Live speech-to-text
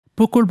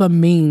Bukulba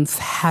means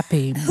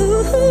happy.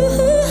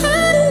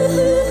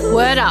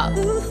 Word Up,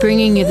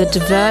 bringing you the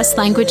diverse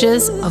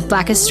languages of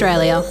Black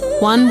Australia,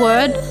 one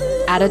word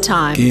at a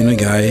time.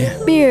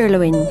 Kinagay,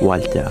 Birluin,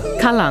 Walter,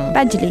 Kalang,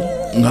 Badjili,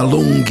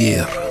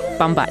 Ngalungir,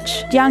 Bambach,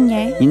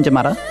 Jiangye,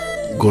 Injamara,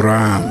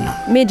 Guram,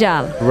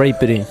 Mijal,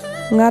 Raipiri,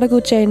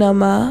 Ngaraguche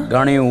Nama,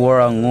 Gani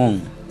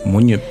Warangong,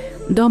 Munyip,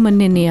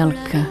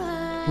 Domaninialka,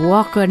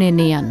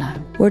 Wakaniniana,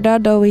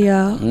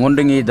 Wardadowia,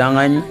 Ngundingi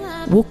Dangan,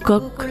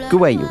 Wukuk,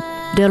 Kuwayu,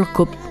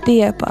 Delkup,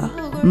 Diepa.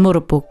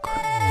 Murupuk.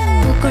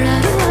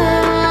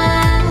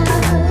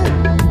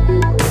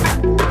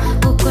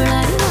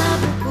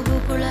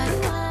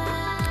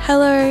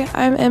 Hello,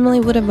 I'm Emily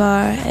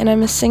Woodamar, and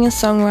I'm a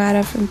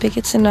singer-songwriter from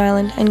Bickerton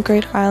Island and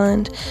Groote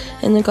Eylandt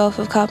in the Gulf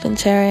of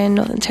Carpentaria and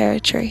Northern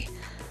Territory.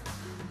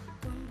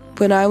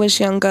 When I was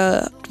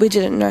younger, we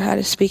didn't know how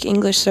to speak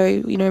English,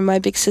 so, my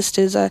big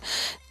sisters,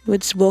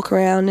 would walk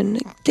around and,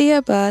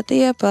 Diaba,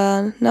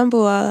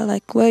 Nambua,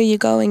 like, where are you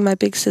going, my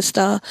big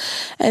sister?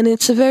 And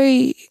it's a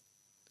very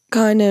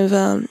kind of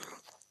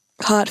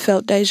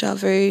heartfelt deja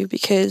vu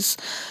because,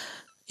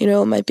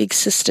 my big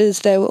sisters,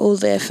 they were all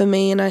there for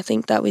me, and I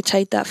think that we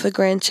take that for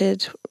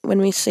granted when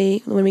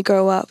we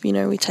grow up,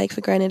 we take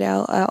for granted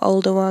our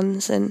older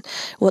ones and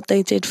what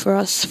they did for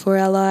us, for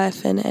our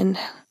life, and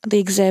the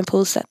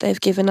examples that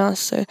they've given us.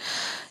 So,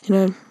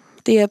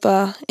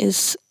 Diaba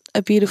is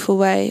a beautiful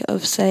way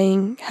of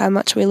saying how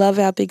much we love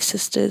our big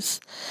sisters,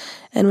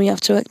 and we have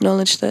to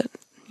acknowledge that,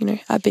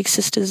 our big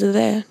sisters are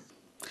there.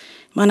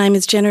 My name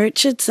is Jenna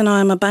Richards, and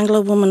I'm a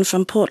Bangla woman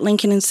from Port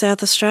Lincoln in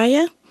South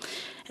Australia,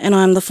 and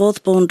I'm the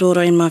fourth born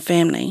daughter in my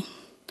family.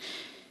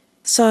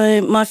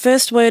 So my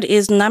first word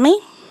is Nami,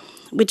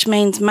 which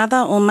means mother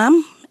or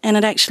mum, and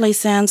it actually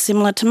sounds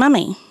similar to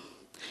mummy.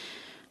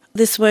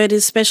 This word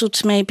is special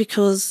to me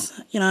because,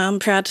 I'm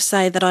proud to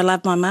say that I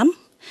love my mum,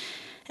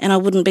 and I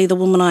wouldn't be the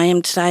woman I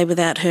am today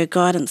without her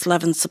guidance,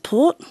 love and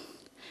support.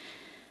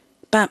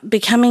 But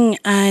becoming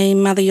a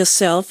mother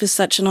yourself is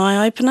such an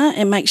eye-opener.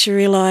 It makes you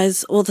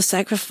realise all the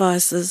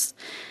sacrifices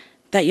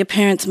that your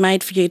parents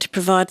made for you to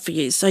provide for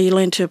you, so you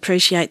learn to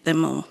appreciate them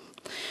more.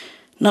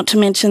 Not to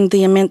mention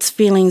the immense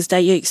feelings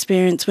that you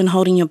experience when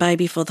holding your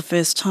baby for the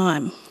first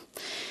time.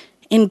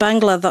 In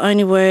Bangla, the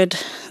only word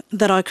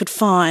that I could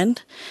find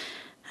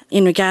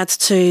in regards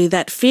to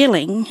that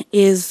feeling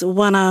is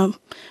wana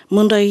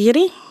munda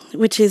yiri,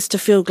 which is to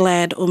feel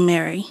glad or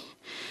merry.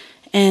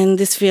 And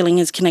this feeling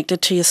is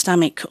connected to your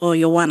stomach or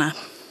your wana.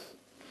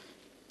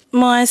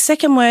 My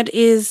second word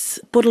is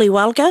budli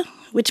walga,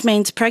 which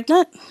means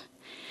pregnant.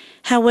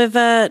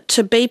 However,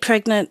 to be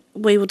pregnant,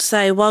 we would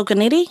say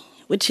walganiti,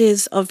 which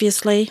is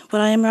obviously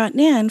what I am right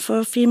now, and for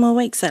a few more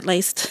weeks at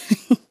least.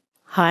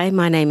 Hi,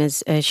 my name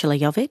is Ursula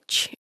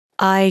Jovic.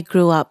 I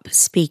grew up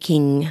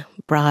speaking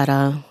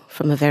Brada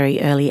from a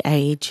very early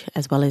age,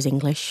 as well as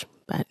English,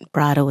 but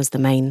Brada was the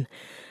main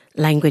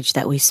language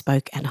that we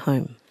spoke at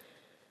home.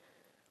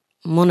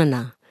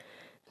 Munana.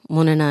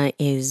 Munana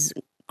is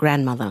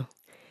grandmother.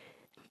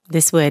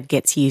 This word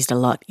gets used a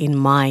lot in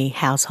my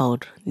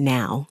household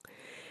now.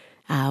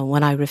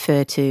 When I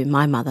refer to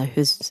my mother,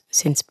 who's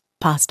since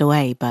passed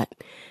away, but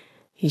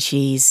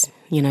she's,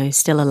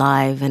 still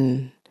alive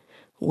and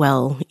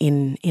well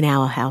in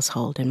our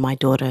household, and my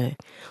daughter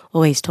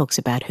always talks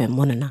about her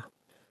Munana.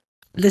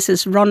 This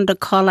is Rhonda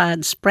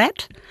Collard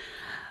Spratt.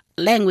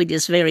 Language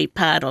is very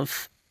part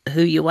of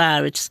who you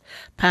are. It's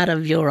part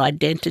of your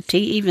identity,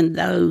 even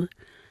though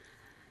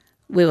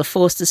we were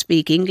forced to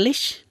speak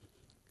English.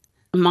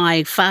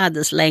 My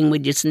father's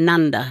language is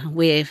Nanda,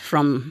 where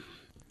from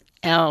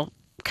our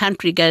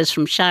country goes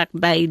from Shark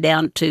Bay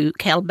down to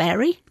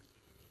Kalbarri.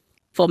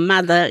 For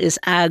mother is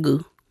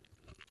Agu,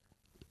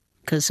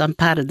 because I'm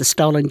part of the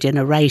stolen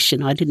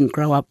generation. I didn't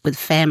grow up with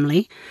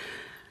family,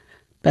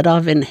 but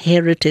I've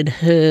inherited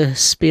her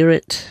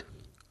spirit,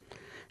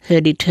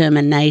 her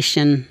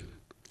determination,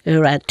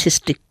 her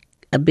artistic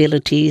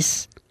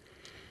abilities.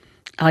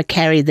 I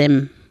carry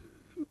them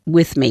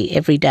with me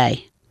every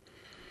day.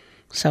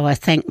 So I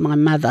thank my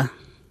mother,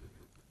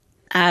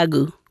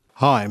 Agu.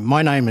 Hi,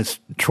 my name is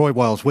Troy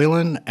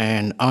Wiles-Whelan,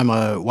 and I'm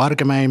a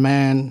Wargamay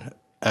man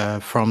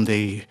from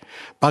the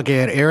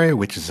Buggear area,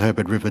 which is the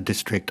Herbert River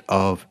district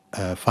of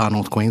far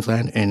north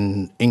Queensland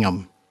in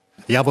Ingham.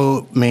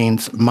 Yabu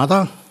means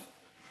mother,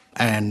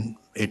 and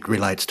it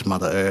relates to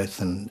Mother Earth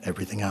and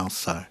everything else,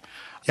 so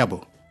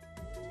Yabu.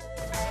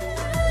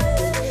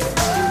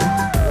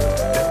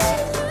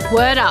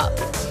 Word Up,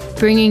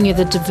 bringing you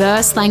the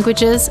diverse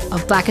languages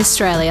of Black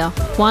Australia,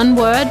 one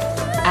word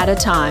at a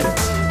time.